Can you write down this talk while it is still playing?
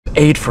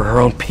aid for her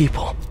own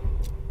people.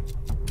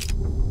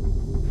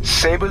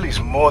 Sable is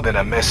more than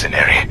a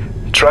mercenary.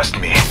 Trust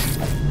me.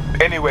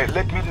 Anyway,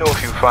 let me know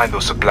if you find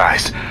those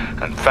supplies.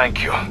 And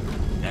thank you.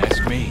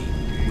 Ask me.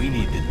 We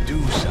need to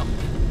do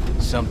something.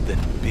 Something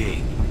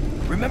big.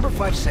 Remember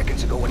 5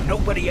 seconds ago when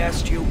nobody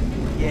asked you?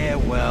 Yeah,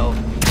 well,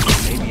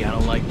 maybe I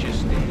don't like just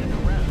standing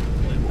around.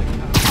 Let the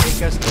cops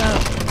take us down.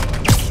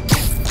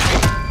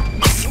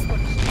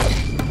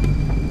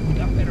 We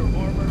got better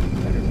armor,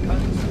 better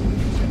guns,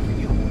 except for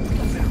you. We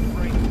got better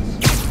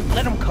brains.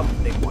 Let them come if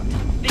they want.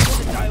 They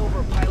want to die over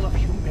a pile of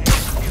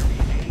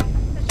humanitarian aid.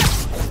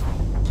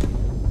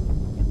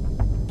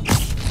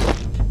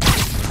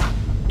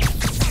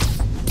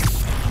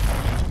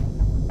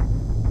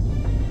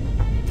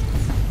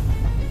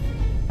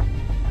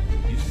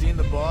 You seen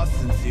the boss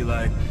since he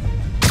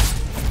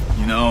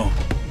you know,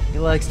 He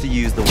likes to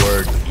use the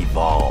word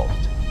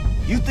evolved.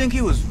 you think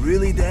he was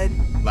really dead?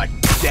 Like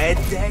dead?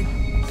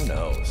 Who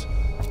knows?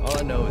 All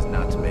I know is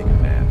not to make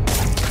him mad.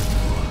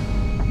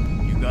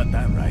 You got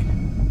that right.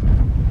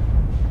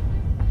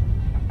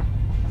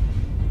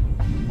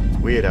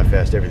 Weird how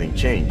fast everything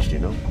changed, you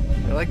know?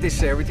 Like they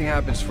say, everything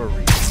happens for a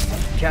reason.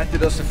 Cat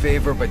did us a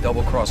favor by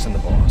double-crossing the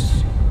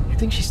boss. You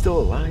think she's still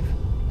alive?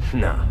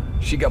 Nah,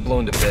 she got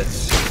blown to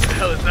bits. What the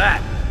hell is that?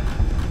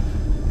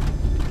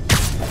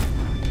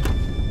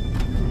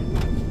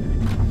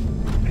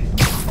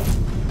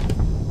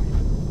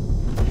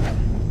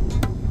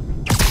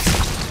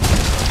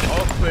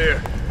 All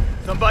clear.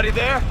 Somebody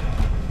there?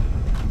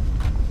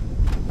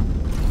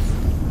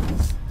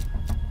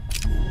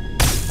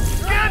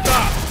 Get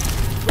up!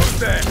 Who's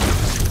there?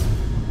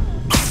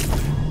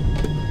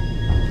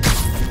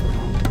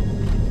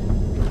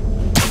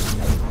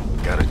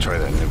 Gotta try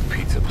that new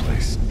pizza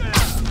place.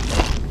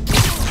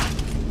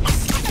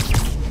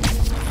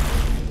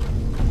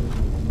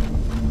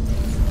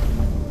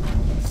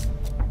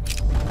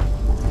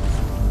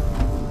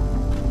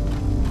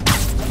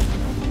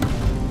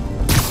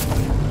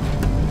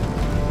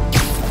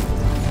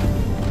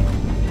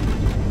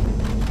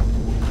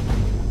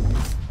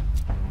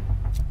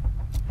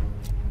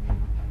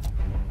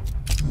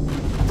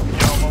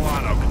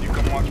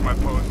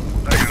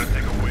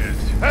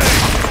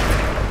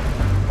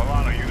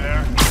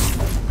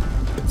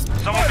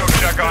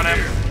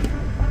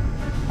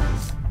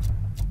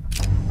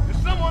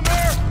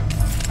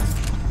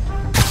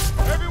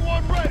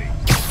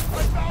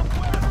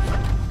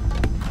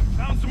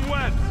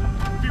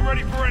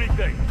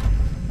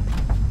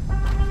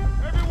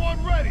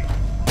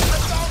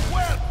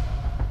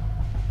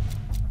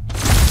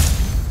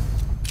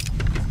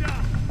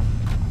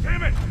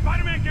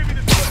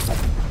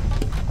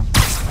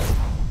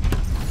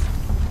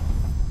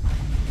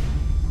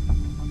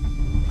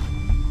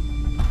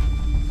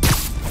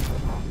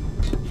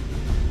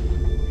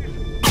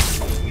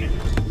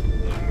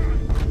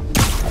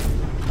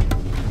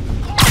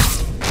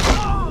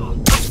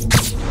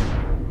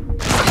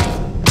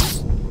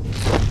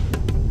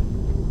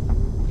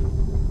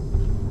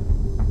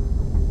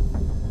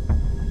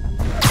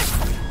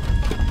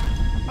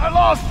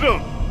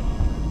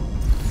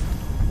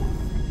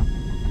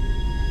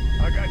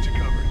 I got you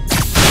covered.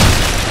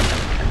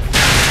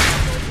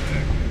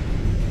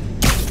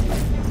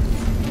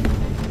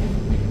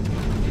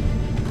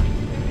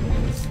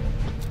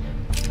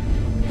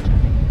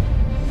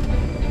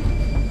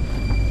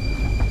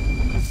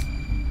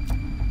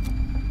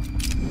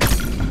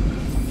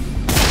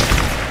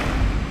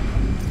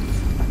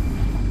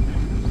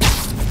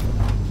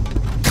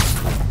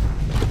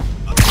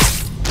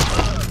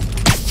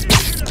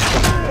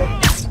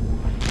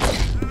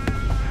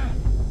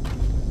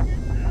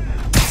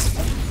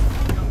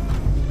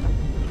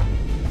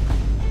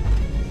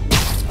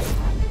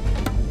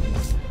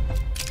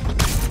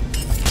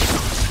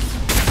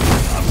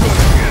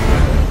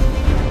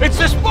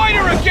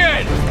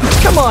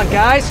 Come on,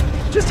 guys.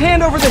 Just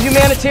hand over the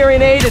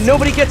humanitarian aid and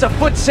nobody gets a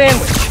foot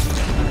sandwich.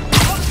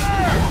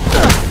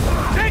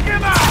 Take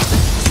him out!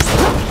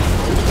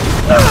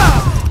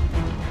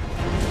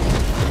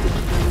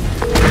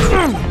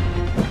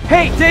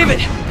 Hey, David,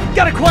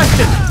 got a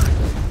question.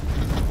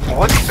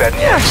 What is that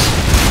noise?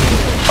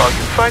 Are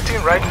you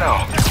fighting right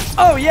now?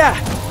 Oh, yeah.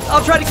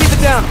 I'll try to keep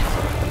it down.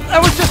 I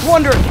was just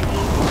wondering,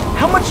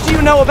 how much do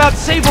you know about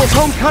Sable's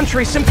home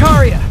country,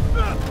 Symkaria?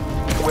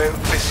 Well,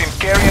 the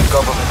Symkarian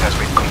government has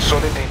been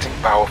consolidating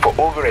power for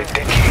over a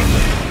decade.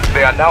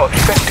 They are now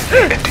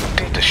effectively a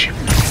dictatorship.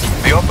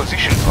 The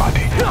opposition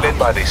party, led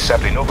by the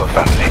Sablinova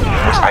family,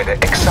 was either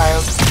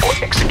exiled or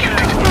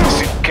executed.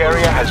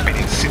 Symkaria has been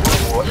in civil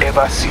war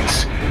ever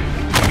since.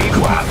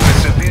 Meanwhile, the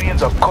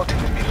civilians are caught in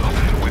the middle,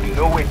 with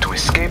nowhere to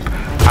escape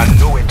and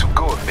nowhere to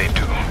go if they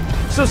do.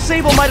 So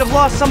Sable might have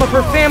lost some of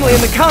her family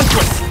in the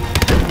conflict.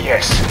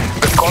 Yes,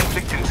 the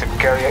conflict in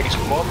Symkaria is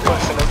more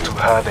personal to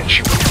her than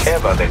she would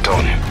ever let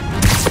on.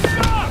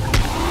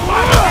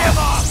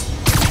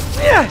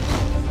 Yeah.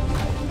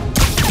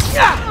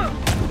 Yeah.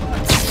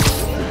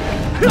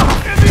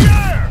 In the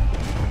air!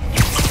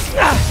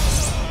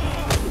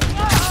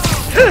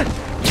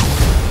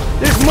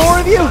 There's more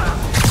of you?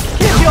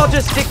 Can't you all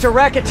just stick to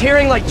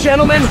racketeering like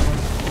gentlemen?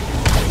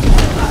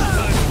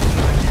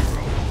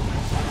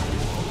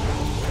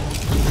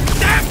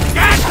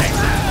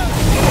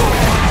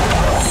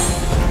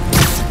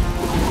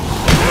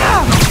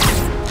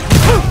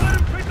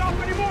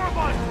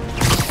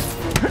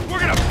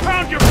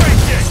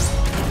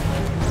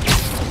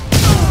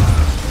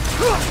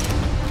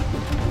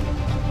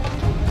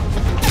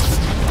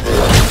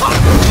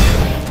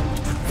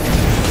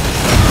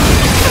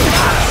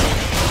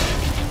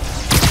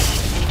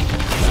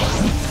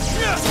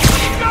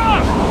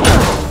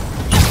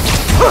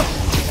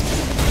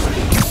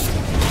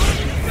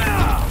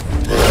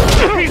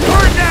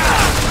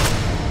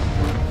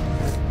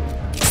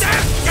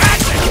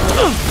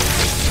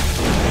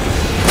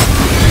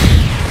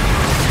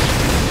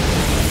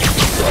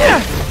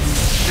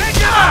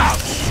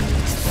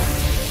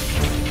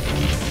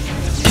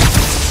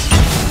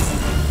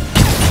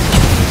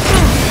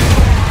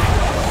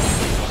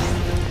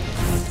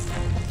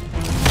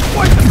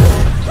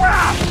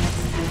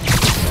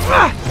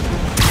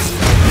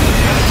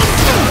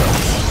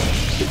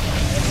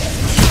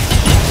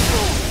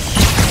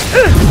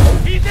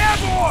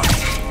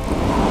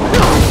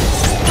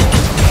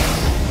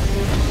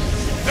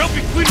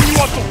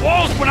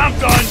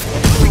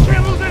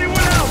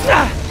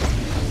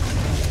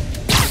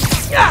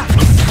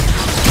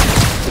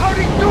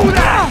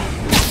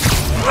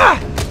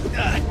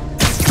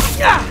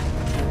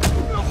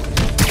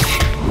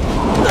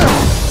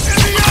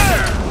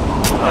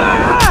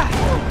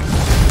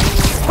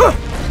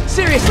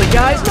 Seriously,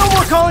 guys, no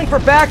more calling for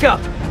backup!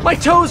 My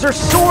toes are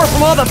sore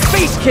from all the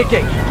face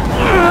kicking!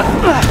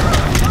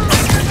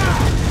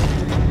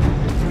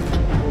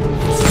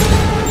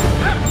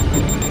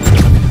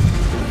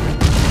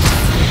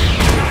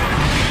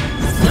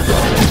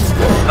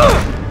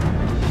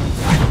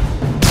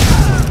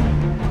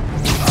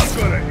 I'm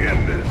gonna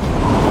end this.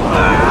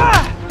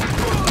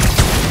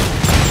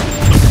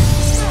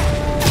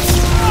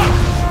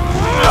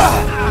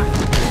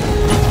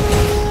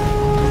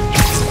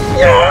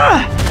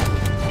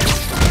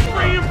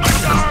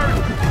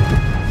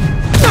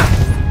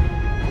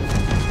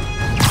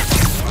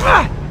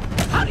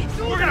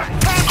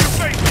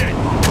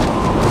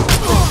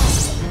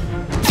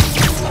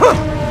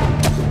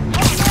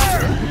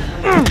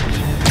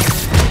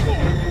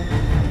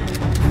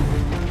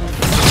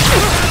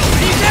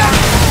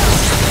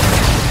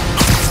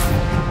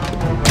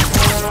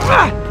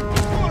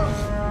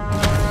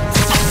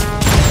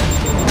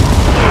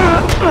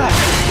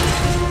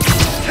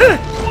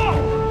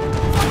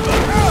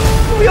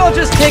 We all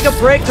just take a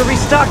break to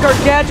restock our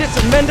gadgets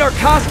and mend our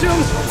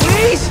costumes,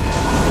 please?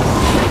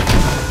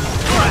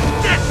 You're a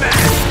dead man!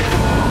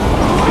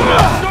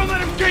 Don't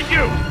let him get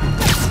you!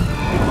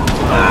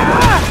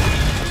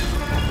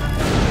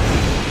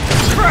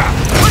 Crap!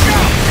 Look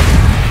out!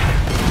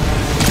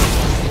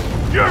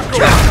 You're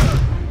going!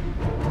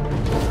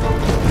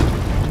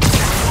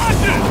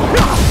 Watch it!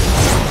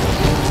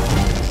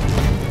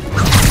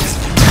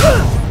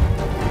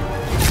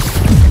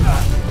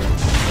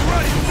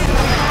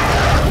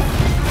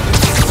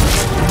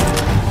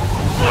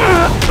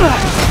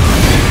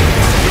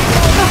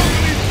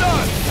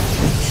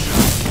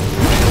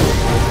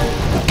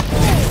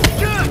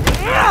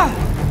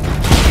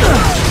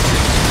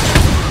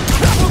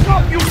 Look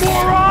up, you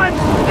moron!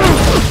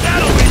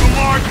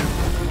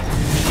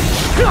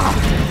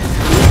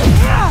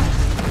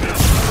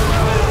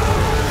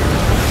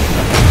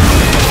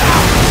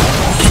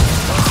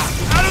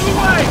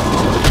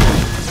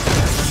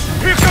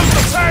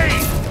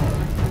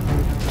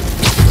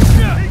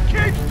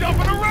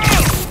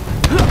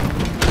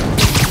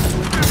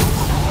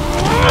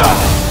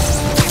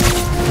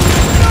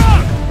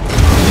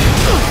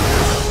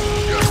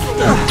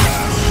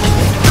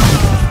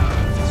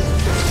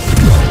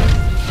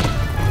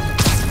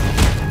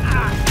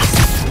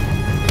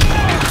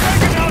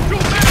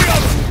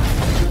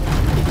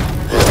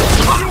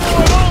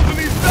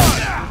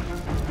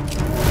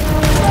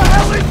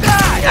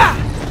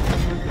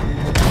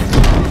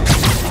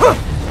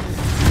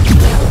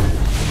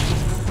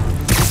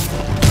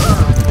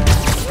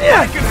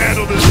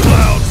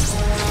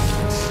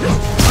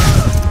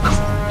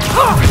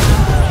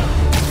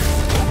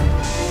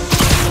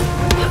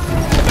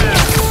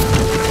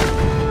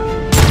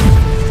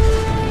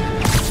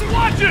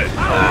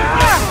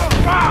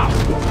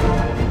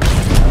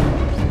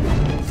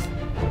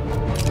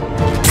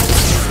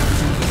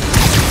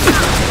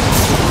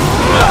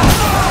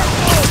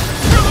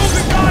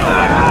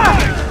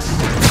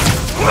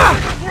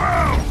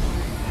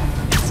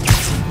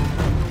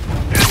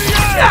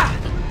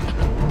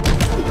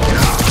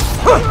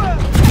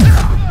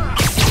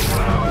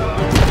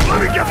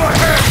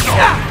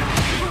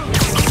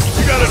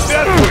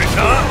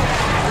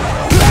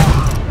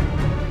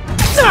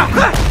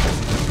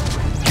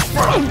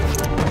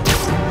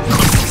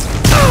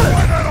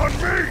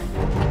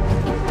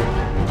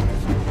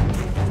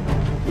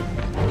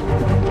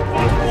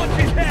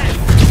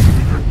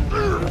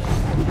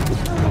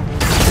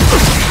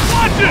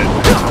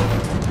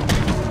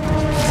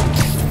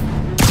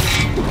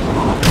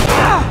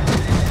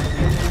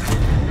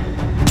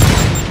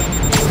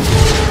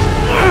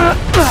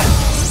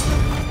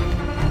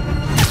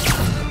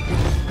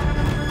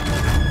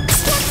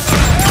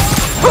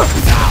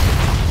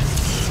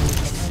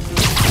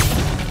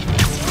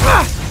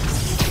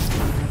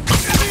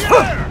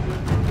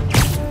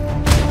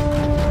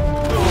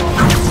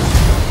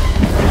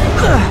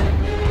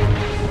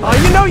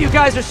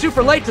 guys are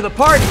super late to the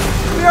party.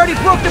 We already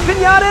broke the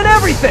piñata and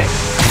everything!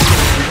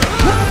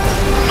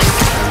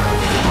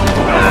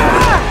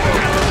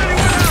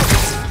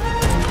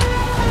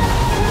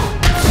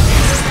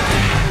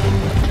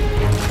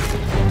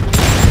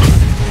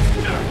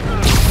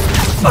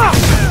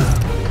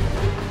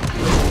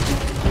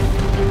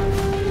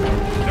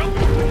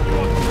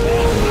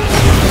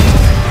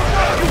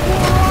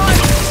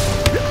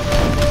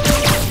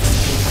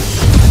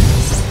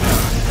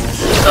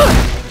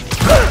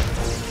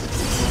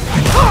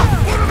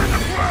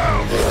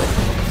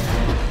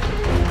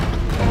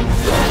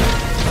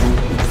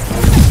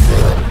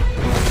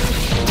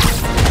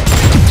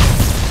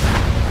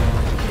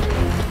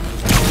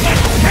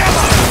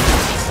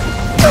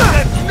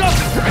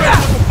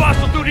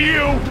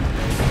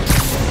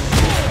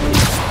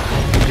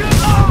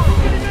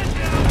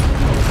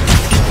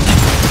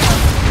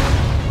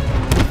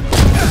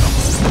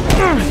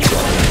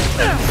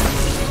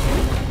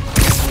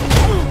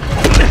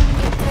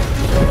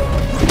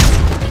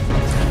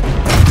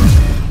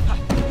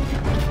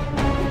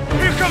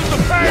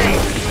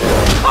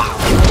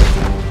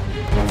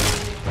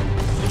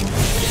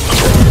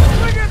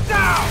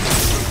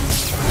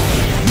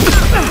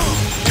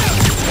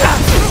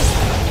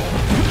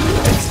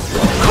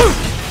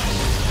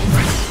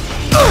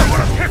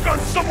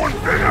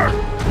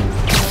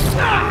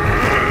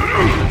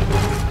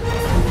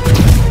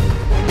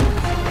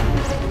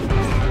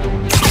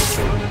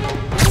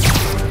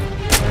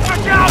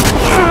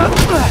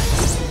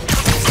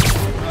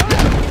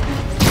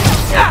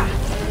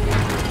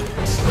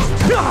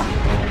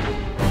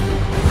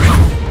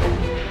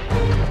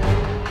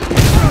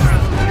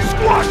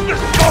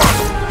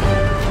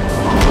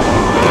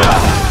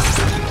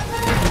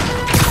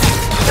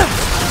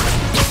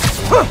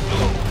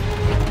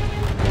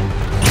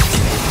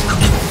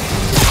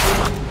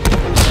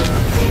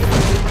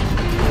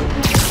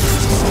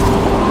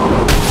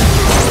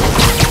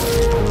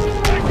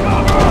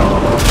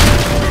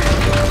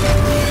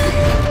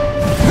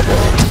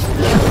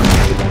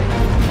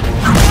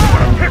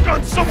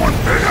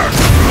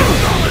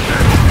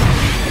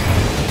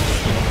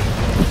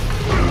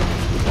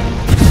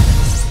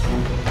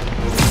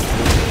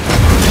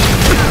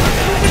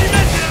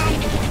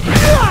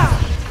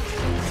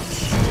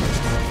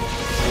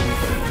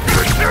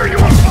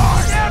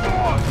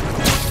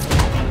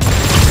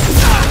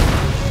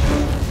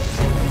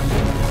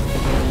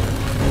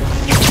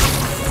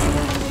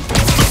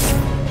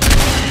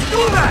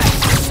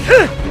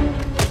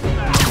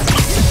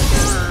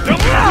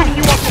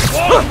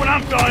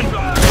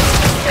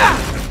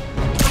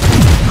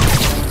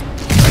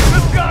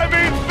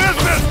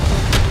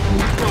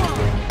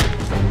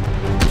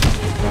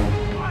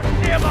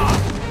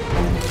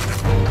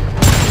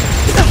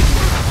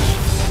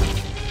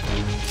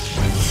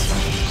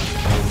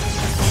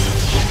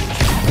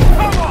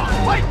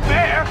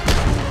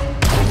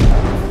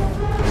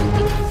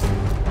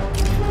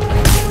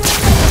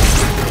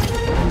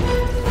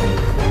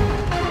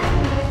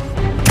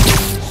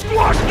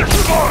 Squash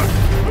this one!